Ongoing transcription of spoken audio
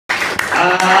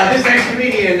This next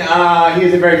comedian, he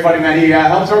is a very funny man. He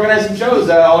helps organize some shows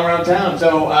all around town.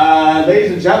 So,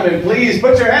 ladies and gentlemen, please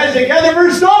put your hands together for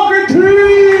Socrates!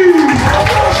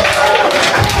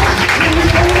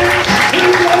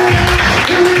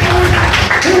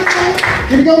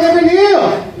 Keep it going every year!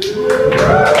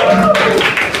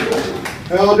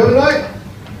 How y'all doing tonight?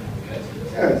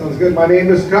 Yeah, sounds good. My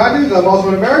name is Socrates. I'm also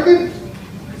an American.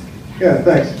 Yeah,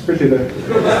 thanks. Appreciate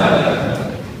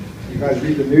that. You guys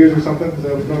read the news or something? Is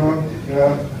that what's going on?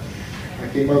 Yeah. I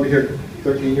came over here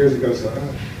 13 years ago, so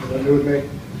nothing new with me.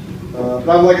 But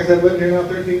I'm, like I said, living here now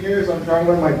 13 years. I'm trying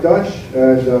to learn my Dutch,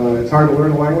 and it's hard to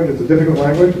learn a language. It's a difficult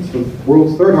language. It's the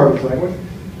world's third hardest language.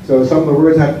 So some of the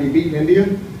words have to be beaten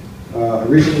Indian. I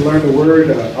recently learned the word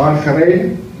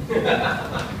aangereden.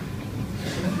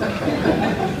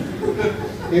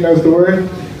 He knows the word.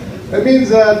 That means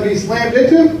to be slammed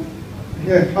into.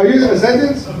 Yeah, I'll use it in a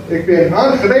sentence. Ik ben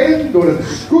aangereden door de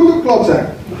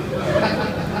scooterklapzak.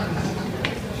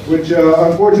 Which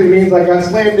unfortunately means I got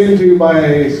slammed into by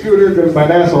a scooter driven by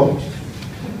an asshole.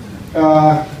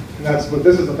 And that's what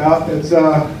this is about. It's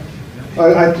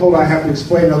I told I have to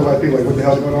explain to other people like what the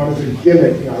hell's going on. It's a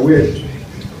gimmick. You know, I wish.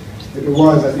 If it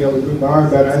was, I'd be able to move my arm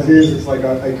better. As is, it's like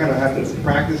I kind of have to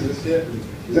practice this shit. I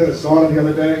was in a sauna the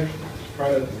other day,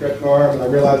 trying to stretch my arm, and I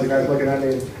realized the guy's looking at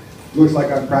me. Looks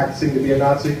like I'm practicing to be a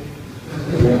Nazi.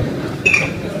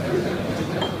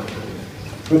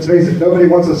 Let's face it, nobody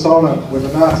wants a sauna with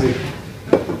a Nazi.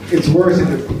 It's worse if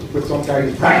it's with some guy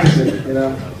who's practicing, you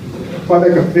know. If I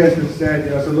make a fist instead,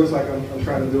 you know, so it looks like I'm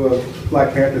trying to do a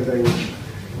Black Panther thing.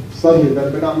 Suddenly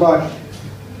better, but not much.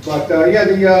 But yeah,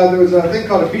 there was a thing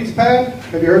called a pizza pad.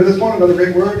 Have you heard of this one? Another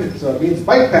great word. It means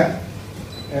bike pad.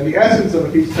 And the essence of a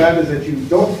pizza pad is that you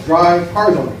don't drive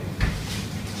cars on it.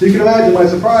 So you can imagine my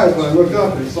surprise when I looked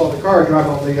up and saw the car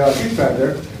driving on the pizza pad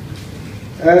there.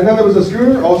 And then there was a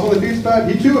scooter, also on the pizza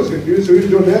pad. He too was confused, so he was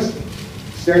doing this,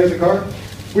 staring at the car.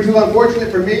 Which was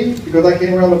unfortunate for me, because I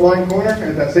came around the blind corner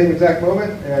at that same exact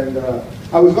moment. And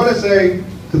I was going to say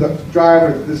to the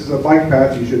driver, this is a bike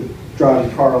path, you should drive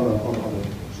the car on the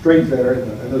straight there,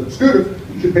 and the scooter,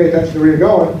 you should pay attention to where you're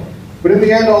going. But in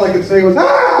the end, all I could say was,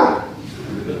 ah!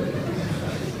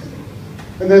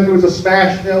 And then there was a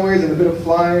smash tailways and a bit of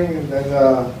flying, and then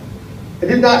I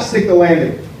did not stick the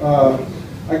landing.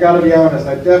 I gotta be honest,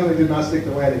 I definitely did not stick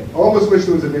the landing. I almost wish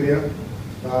there was a video.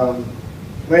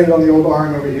 Landed on the old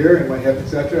arm over here and my hip,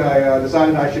 etc. I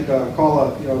decided I should call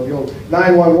the old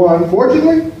 911.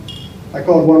 Fortunately, I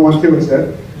called 112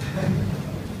 instead.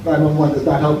 911 does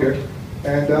not help here.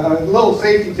 And a little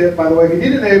safety tip, by the way, if you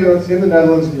need an ambulance in the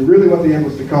Netherlands and you really want the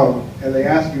ambulance to come, and they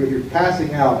ask you if you're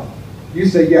passing out, you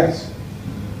say yes.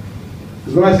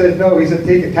 Because when I said no, he said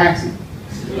take a taxi.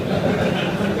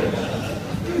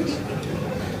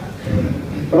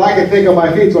 But I could think on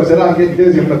my feet, so I said, I'm getting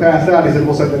dizzy, I'm going to pass out. He said,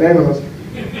 we'll send an ambulance.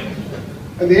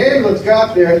 And the ambulance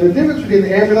got there, and the difference between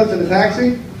the ambulance and the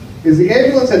taxi is the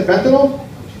ambulance had fentanyl,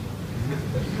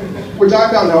 which I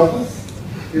found helpful.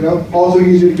 You know, also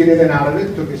easier to get in and out of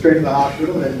it. Took me straight to the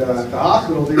hospital, and the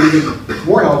hospital they were even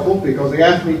more helpful because they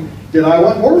asked me, did I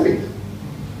want morphine?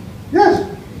 Yes.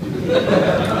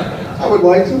 I would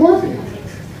like some morphine.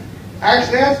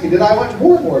 Actually asked me, did I want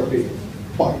more morphine?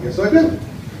 Well, yes I did.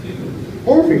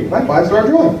 Morphine, my 5-star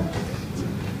drug.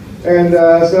 And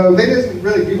so they didn't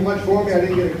really do much for me. I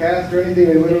didn't get a cast or anything.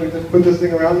 They literally just put this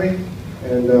thing around me,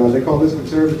 and they call this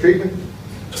conservative treatment.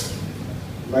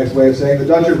 Nice way of saying the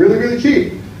Dutch are really, really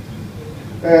cheap.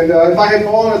 And if I had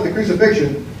fallen at the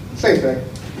crucifixion, same thing.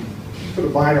 Put a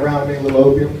vine around me, a little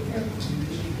opium.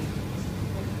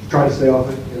 Try to stay off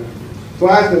it. You know. So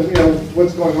I asked them, you know,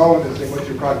 what's going on with this thing? What's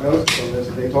your prognosis on this?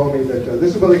 And they told me that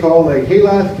this is what they call a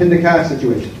helaas pindakaas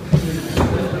situation.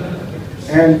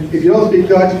 And if you don't speak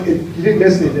Dutch, you didn't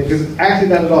miss anything, because it's actually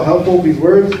not at all helpful, these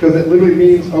words, because it literally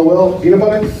means, oh well, peanut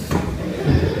butter.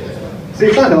 See,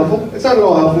 it's not helpful. It's not at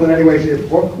all helpful in any way, shape, or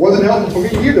form. It wasn't helpful for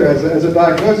me either as a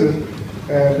diagnosis.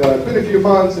 And it's been a few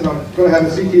months, and I'm going to have a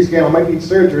CT scan. I might need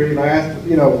surgery, and I asked,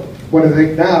 you know, what do they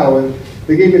think now? And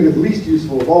they gave me the least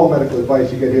useful of all medical advice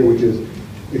you get here, which is,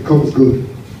 it comes good.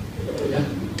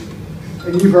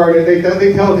 And you've heard it. They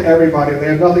tell it to everybody, and they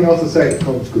have nothing else to say. It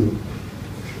comes good.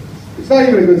 It's not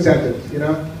even a good sentence, you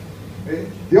know?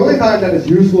 The only time that is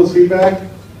useful as feedback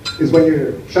is when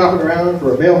you're shopping around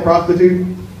for a male prostitute.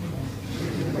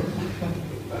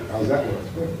 How's that work?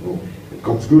 Oh, it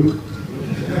comes good.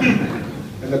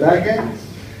 And the back end?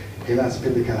 Helaas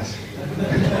pindakaas.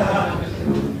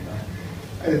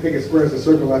 I didn't think it squares the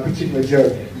circle on that particular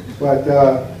joke. But,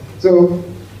 so,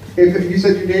 if you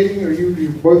said you're dating, or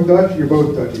you're both Dutch, you're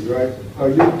both Dutchies, right? Oh,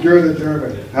 you're the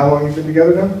German. How long have you been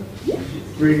together now?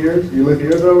 3 years? You live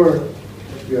here, though, or?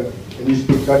 Yeah. And you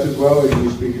speak Dutch as well, or you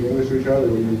speak in English to each other,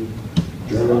 or you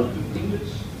German?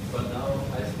 English, but now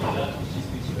I speak Dutch, she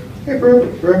speaks German. Hey,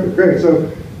 perfect, great.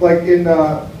 So, like in,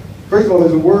 first of all,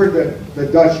 there's a word that the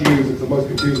Dutch use. It's the most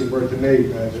confusing word to me.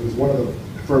 It was one of the,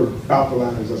 for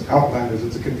Buitenlanders, us Outlanders,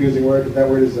 it's a confusing word. That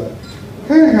word is,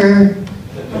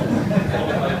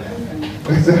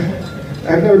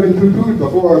 I've never been poo-pooed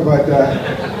before, but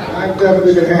I've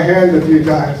definitely been hand a few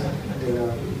times. You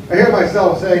know, I hear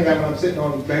myself saying that when I'm sitting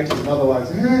on benches and otherwise.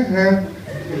 Is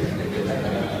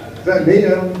that me? I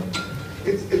don't know.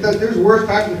 There's worse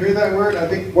times to hear that word. I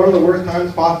think one of the worst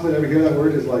times possibly to ever hear that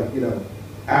word is like, you know,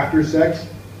 after sex.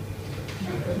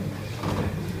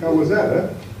 How was that, huh?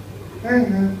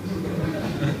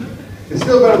 It's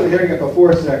still better than hearing it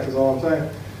before sex, is all I'm saying.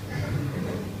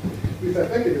 At least I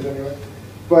think it is anyway.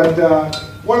 But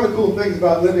one of the cool things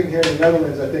about living here in the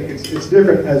Netherlands, I think it's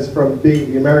different as from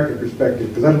being the American perspective,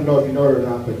 because I don't know if you know it or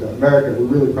not, but America, we're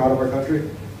really proud of our country,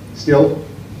 still.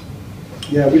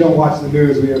 Yeah, we don't watch the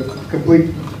news. We have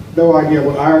no idea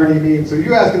what irony means. So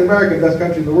you ask an American, best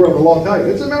country in the world, they'll all tell you,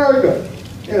 it's America.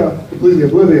 You know, completely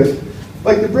oblivious.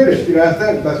 Like the British, you ask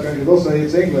them, best country, they'll say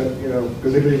it's England, you know,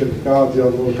 because they don't even acknowledge the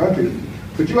other little countries.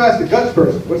 But you ask a Dutch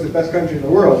person, what's the best country in the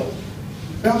world?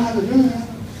 They'll have a good.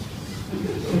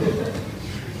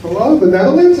 Hello, the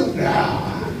Netherlands?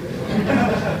 Nah.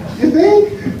 You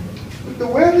think? With the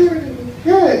weather?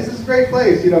 Yeah, it's this great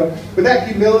place, you know. But that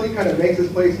humility kind of makes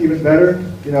this place even better.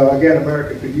 You know, again,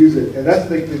 America could use it. And that's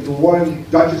the one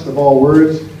Dutchest of all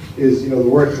words is, you know, the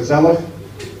word gezellig,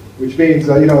 which means,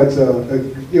 you know, it's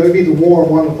it means a warm,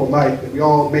 wonderful night that we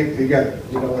all make together.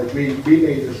 You know, like we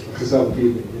made this gezellig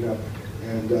evening, you know.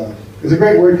 And it's a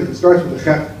great word because it starts with a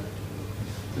chef,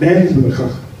 and ends with a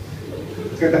chef.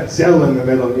 It's got that zel in the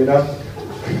middle, you know.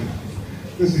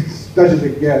 This is as Dutch as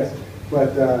it gets.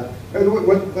 But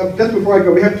just before I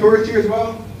go, we have tourists here as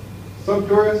well. Some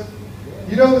tourists.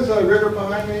 You know this river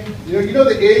behind me? You know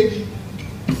the Idge?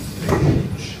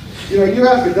 You know, you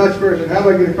ask a Dutch person, how do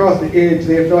I get across the Idge?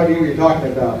 They have no idea what you're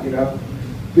talking about, you know,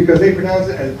 because they pronounce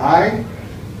it as I.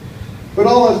 But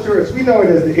all us tourists, we know it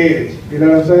as the Idge. You know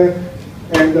what I'm saying?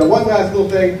 And one last little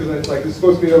thing, because it's like this is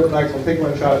supposed to be overnight, so I'll take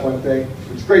one shot at one thing.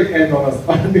 It's great to end on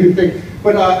a new thing.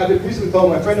 But I've been recently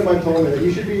told, my friend of mine told me that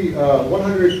you should be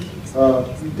 100.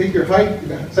 You take your height,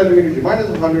 centimeters, your minus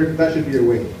 100. That should be your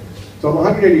weight. So I'm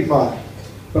 185,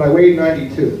 but I weigh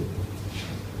 92.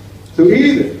 So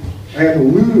either I have to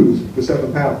lose the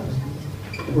 7 pounds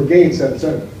or gain 7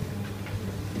 centimeters.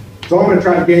 So I'm going to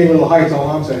try to gain a little height, is all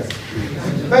I'm saying.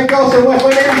 Thank you all so much. My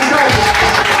name is nicest.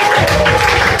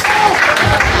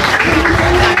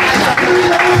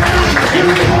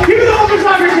 Give it all for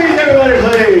Socrates, everybody,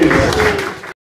 please.